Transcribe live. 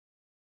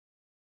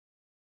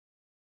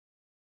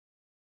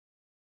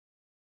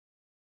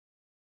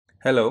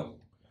Hello.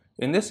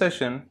 In this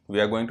session, we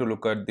are going to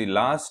look at the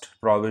last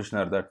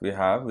provisioner that we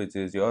have, which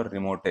is your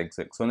remote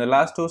exec. So in the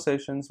last two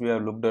sessions, we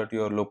have looked at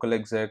your local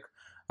exec,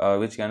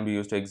 which can be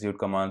used to execute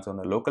commands on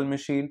the local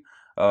machine.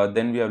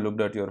 Then we have looked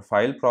at your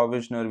file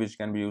provisioner, which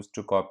can be used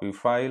to copy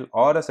file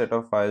or a set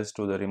of files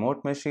to the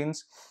remote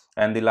machines.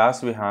 And the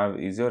last we have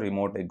is your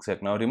remote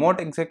exec. Now, remote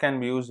exec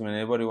can be used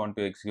whenever you want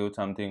to execute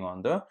something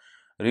on the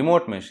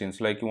remote machines,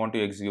 like you want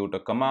to execute a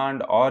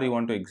command or you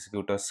want to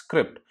execute a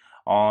script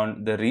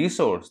on the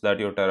resource that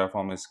your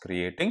Terraform is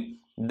creating.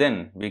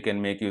 Then we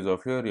can make use of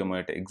your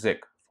remote exec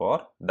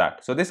for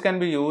that. So this can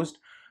be used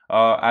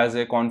as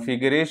a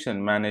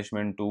configuration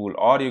management tool,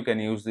 or you can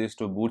use this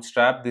to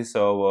bootstrap the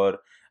server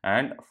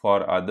and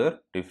for other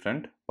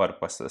different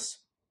purposes.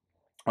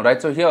 Alright,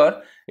 so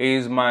here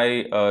is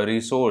my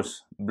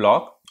resource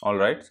block.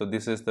 Alright, so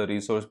this is the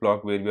resource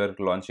block where we are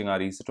launching our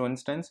EC2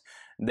 instance.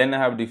 Then I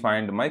have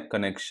defined my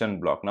connection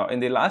block. Now in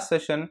the last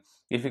session,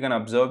 if you can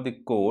observe the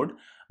code,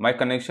 my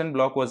connection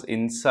block was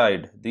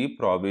inside the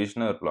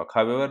provisioner block.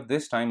 However,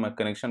 this time my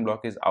connection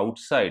block is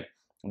outside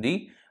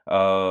the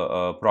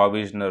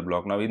provisioner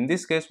block. Now in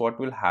this case, what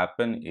will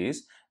happen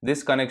is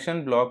this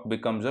connection block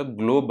becomes a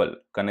global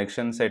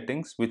connection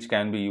settings which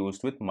can be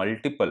used with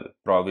multiple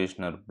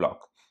provisioner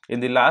block. In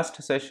the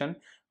last session,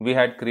 we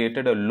had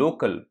created a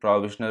local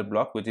provisioner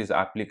block which is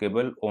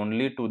applicable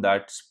only to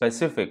that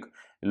specific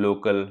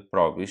local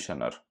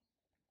provisioner.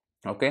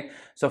 Okay,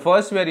 so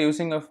first we are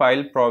using a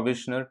file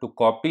provisioner to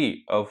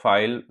copy a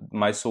file,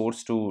 my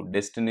source to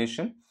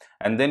destination,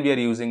 and then we are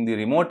using the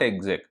remote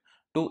exec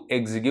to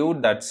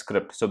execute that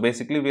script. So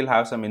basically we'll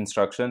have some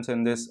instructions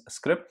in this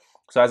script.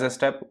 So as a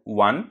step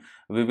one,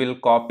 we will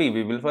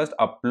first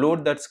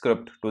upload that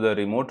script to the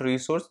remote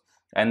resource,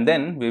 and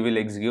then we will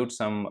execute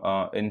some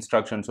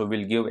instructions. So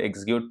we'll give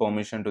execute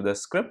permission to the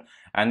script,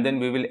 and then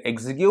we will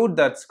execute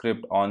that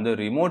script on the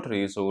remote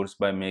resource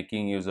by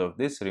making use of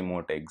this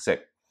remote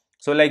exec.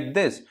 So like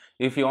this,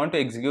 if you want to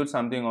execute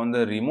something on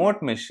the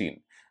remote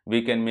machine,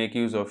 we can make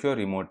use of your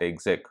remote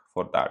exec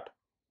for that.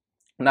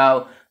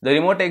 Now, the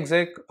remote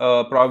exec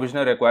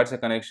provisioner requires a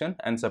connection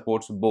and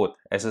supports both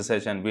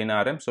SSH and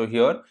WinRM. So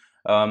here,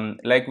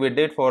 like we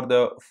did for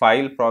the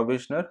file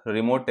provisioner,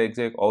 remote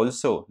exec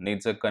also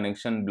needs a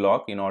connection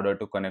block in order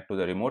to connect to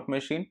the remote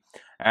machine.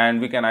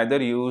 And we can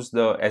either use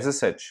the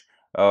SSH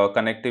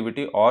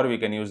connectivity, or we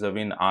can use the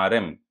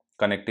WinRM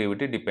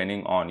connectivity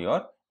depending on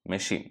your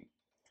machine.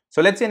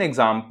 So let's see an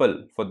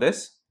example for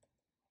this.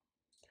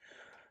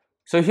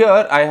 So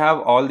here I have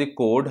all the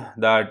code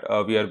that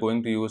we are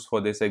going to use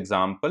for this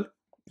example.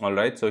 All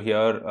right, so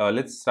here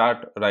let's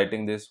start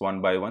writing this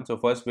one by one. So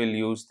first we'll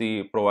use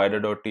the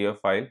provider.tf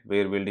file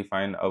where we'll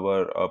define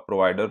our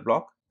provider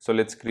block. So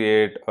let's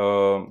create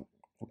a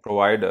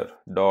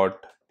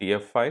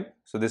provider.tf file.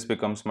 So this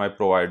becomes my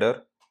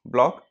provider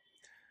block.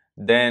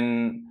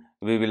 Then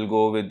we will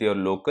go with your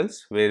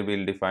locals where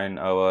we'll define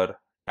our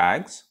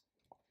tags.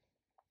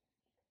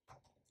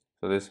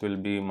 So this will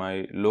be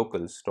my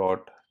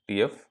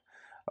locals.tf.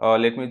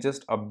 Let me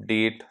just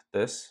update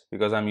this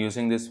because I'm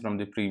using this from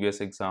the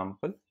previous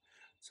example.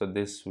 So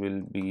this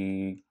will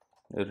be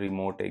a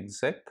remote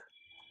exec,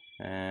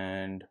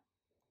 and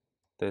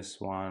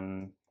this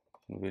one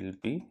will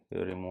be a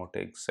remote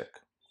exec.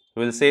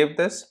 We'll save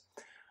this.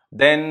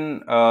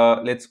 Then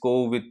let's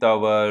go with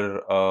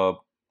our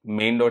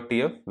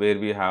main.tf where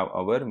we have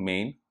our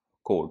main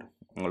code.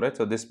 All right,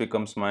 so this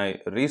becomes my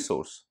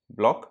resource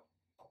block.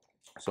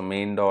 So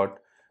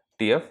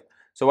main.tf.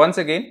 So once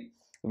again,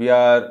 we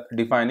are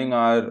defining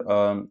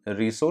our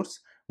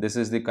resource. This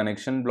is the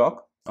connection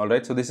block. All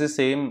right, so this is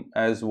same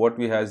as what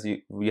we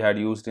had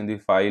used in the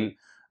file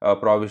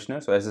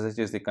provisioner. So SSH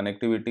is the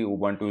connectivity,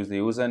 Ubuntu is the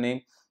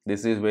username.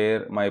 This is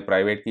where my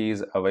private key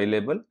is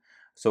available.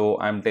 So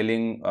I'm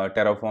telling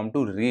Terraform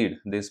to read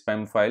this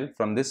PEM file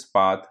from this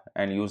path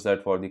and use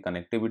that for the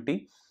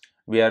connectivity.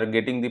 We are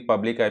getting the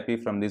public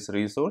IP from this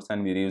resource,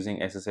 and we're using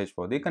SSH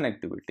for the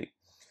connectivity.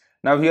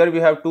 Now here we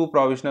have two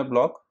provisioner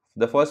block.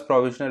 The first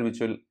provisioner which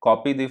will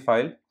copy the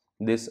file,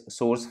 this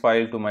source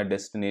file, to my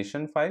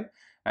destination file,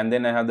 and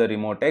then I have the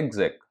remote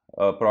exec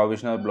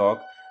provisioner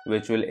block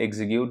which will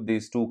execute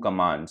these two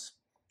commands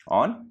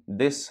on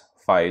this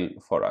file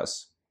for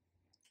us.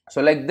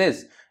 So like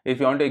this, if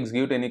you want to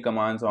execute any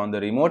commands on the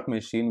remote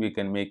machine, we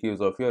can make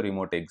use of your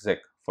remote exec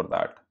for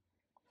that.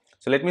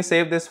 So let me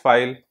save this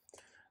file.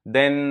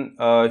 Then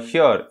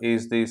here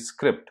is the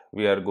script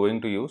we are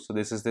going to use. So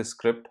this is the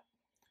script.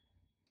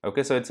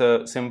 Okay, so it's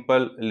a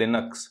simple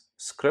Linux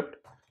script.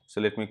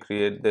 So let me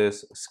create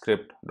this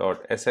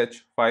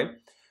script.sh file.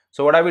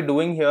 So what are we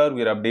doing here?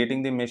 We are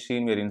updating the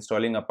machine. We are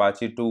installing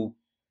Apache 2.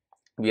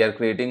 We are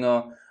creating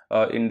a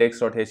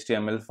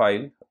index.html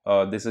file.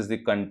 This is the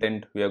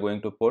content we are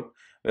going to put.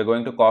 We are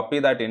going to copy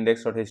that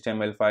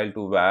index.html file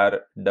to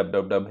var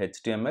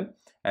www.html,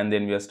 and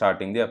then we are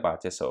starting the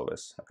Apache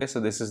service. Okay, so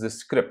this is the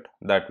script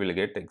that will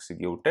get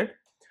executed.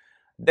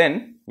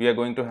 Then we are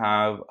going to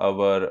have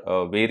our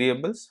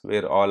variables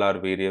where all our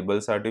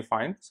variables are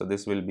defined. So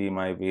this will be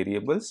my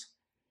variables.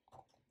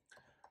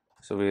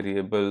 So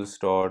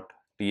variables.tf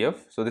tf.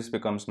 So this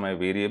becomes my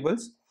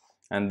variables,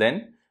 and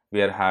then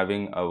we are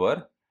having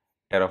our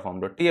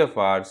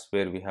terraform.tfrs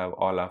where we have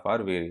all of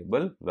our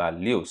variable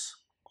values.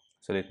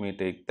 So let me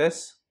take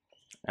this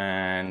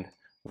and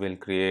we'll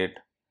create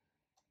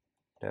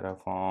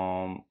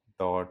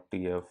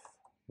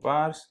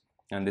terraform.tfvars,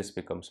 and this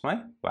becomes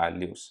my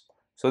values.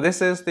 So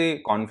this is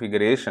the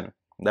configuration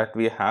that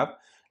we have.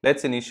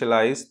 Let's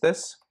initialize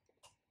this.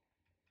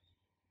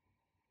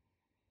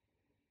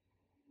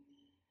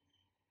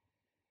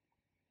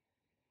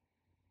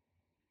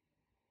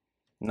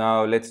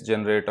 Now let's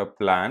generate a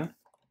plan.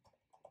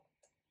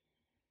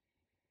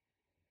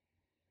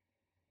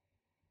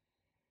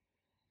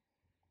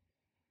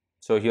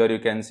 So here you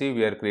can see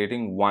we are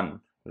creating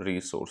one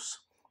resource,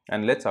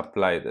 and let's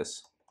apply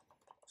this.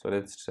 So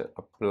let's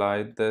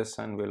apply this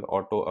and we'll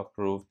auto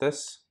approve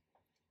this.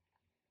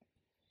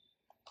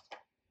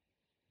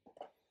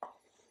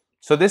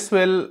 So this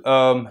will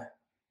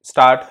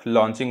start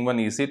launching one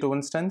EC2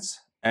 instance,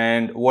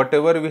 and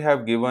whatever we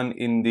have given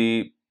in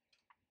the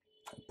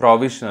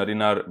provisioner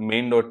in our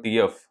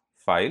main.tf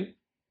file.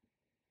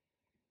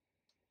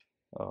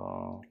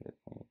 Let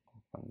me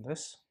open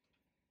this.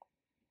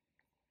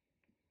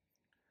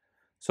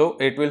 So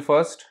it will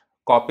first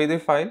copy the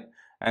file,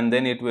 and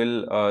then it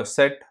will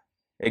set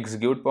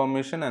execute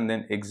permission and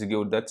then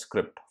execute that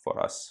script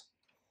for us.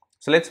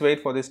 So let's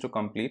wait for this to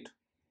complete.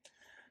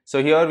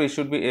 So here we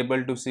should be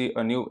able to see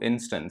a new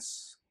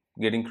instance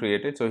getting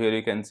created. So here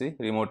you can see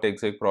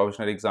remote-exec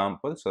provisioner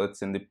example. So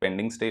it's in the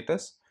pending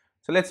status.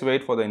 So let's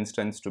wait for the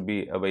instance to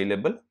be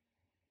available.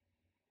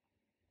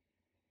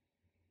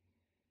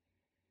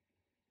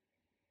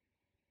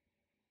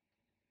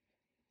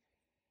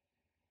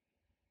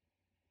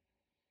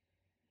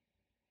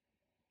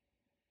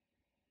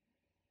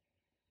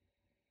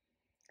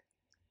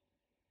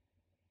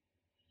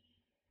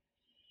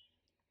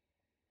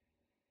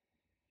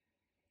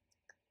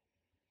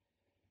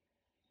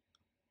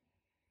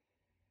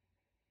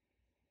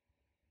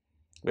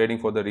 Waiting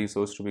for the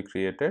resource to be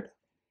created.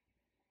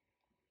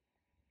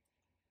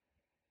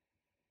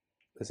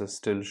 This is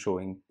still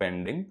showing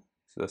pending.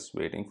 Just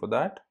waiting for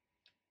that.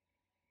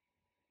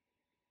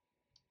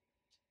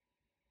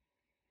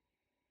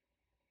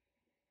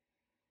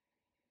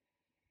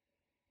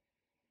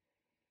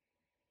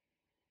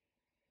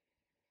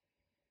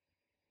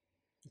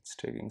 It's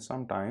taking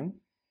some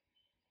time.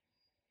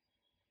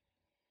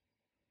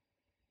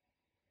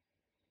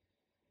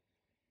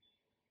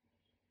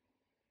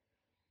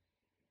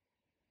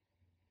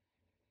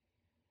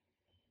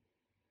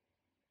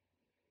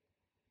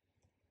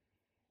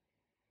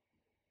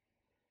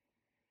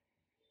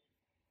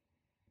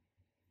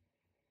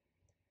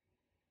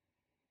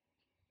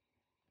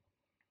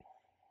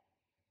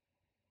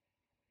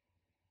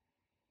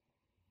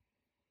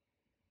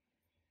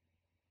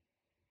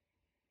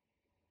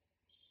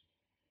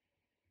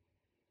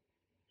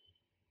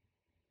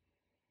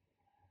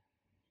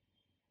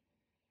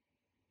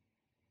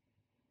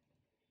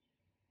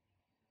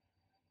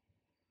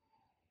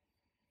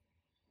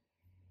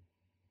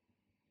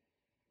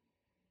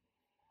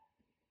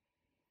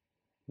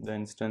 The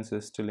instance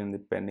is still in the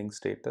pending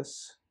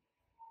status.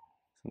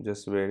 I'm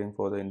just waiting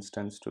for the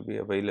instance to be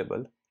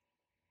available.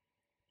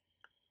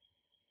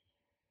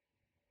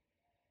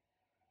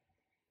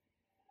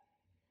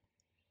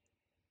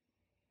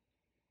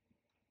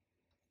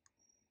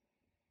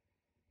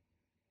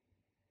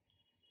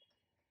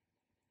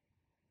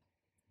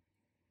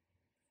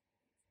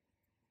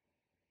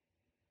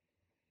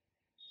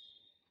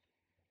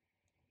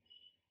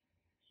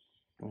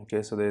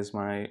 Okay, so there's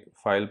my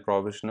file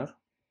provisioner.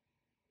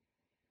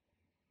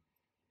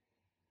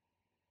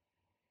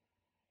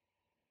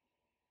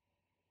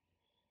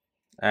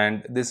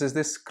 And this is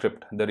the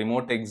script, the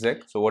remote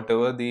exec. So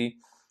whatever the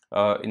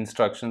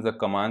instructions, the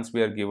commands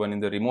we are given in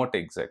the remote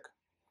exec,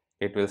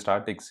 it will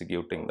start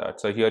executing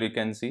that. So here you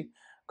can see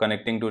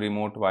connecting to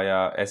remote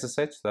via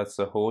SSH, that's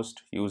the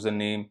host,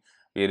 username,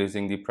 we are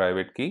using the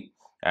private key,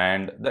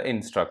 and the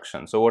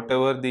instruction. So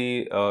whatever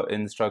the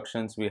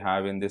instructions we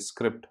have in this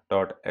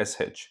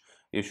script.sh,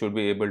 you should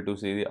be able to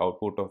see the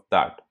output of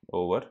that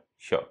over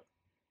here.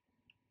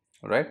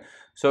 Right,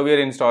 so we are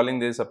installing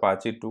this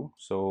Apache 2,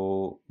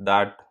 so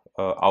that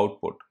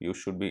output you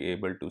should be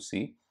able to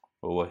see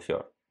over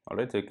here. All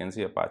right, so you can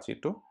see Apache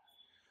 2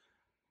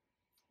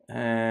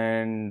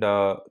 and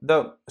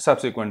the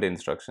subsequent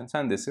instructions,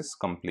 and this is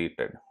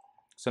completed.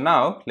 So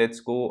now let's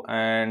go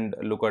and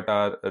look at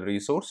our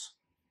resource.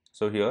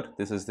 So here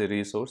this is the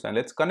resource, and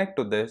let's connect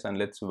to this and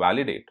let's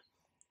validate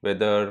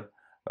whether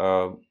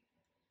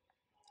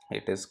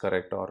it is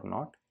correct or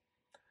not.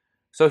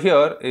 So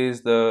here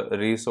is the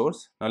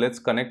resource. Now let's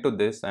connect to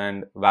this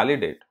and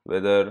validate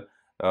whether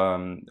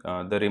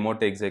the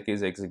remote exec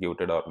is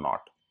executed or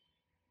not.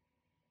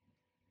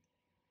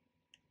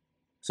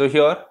 So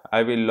here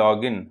I will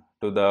log in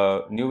to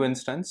the new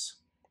instance,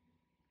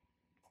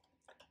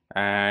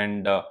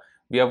 and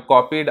we have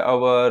copied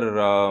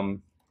our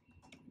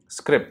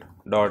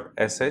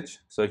script.sh.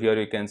 So here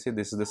you can see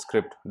this is the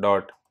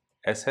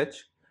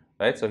script.sh,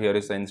 right? So here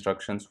is the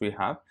instructions we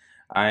have.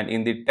 and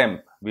in the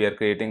temp we are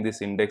creating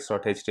this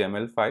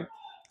index.html file.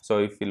 So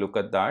if we look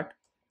at that,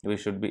 we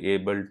should be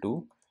able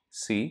to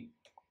see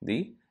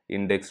the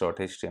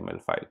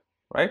index.html file,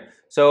 right?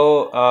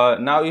 So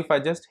now if I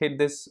just hit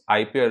this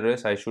IP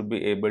address, I should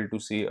be able to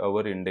see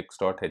our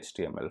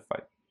index.html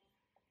file,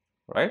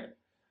 right?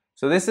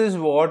 So this is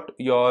what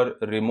your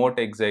remote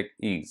exec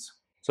is.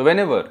 So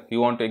whenever you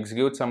want to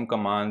execute some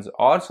commands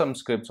or some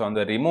scripts on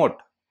the remote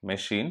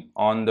machine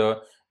on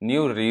the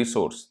new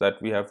resource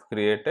that we have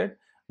created,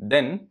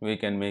 then we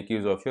can make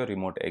use of your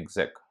remote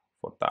exec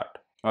for that.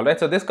 Alright,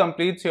 so this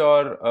completes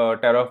your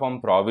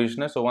Terraform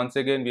provisioner. So once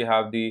again, we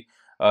have the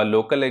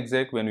local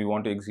exec when we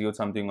want to execute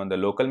something on the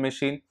local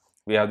machine.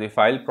 We have the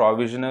file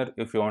provisioner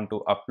if you want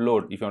to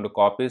upload, if you want to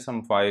copy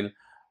some file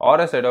or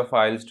a set of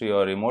files to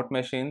your remote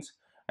machines.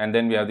 And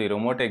then we have the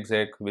remote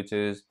exec, which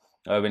is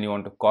when you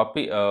want to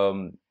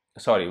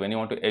when you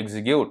want to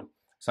execute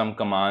some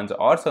commands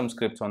or some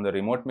scripts on the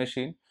remote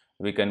machine,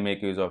 we can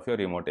make use of your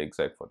remote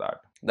exec for that.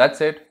 That's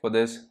it for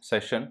this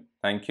session.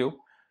 Thank you.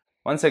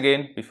 Once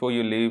again, before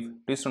you leave,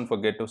 please don't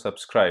forget to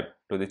subscribe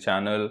to the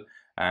channel,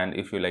 and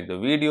if you like the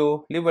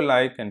video, leave a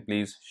like and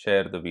please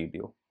share the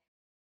video.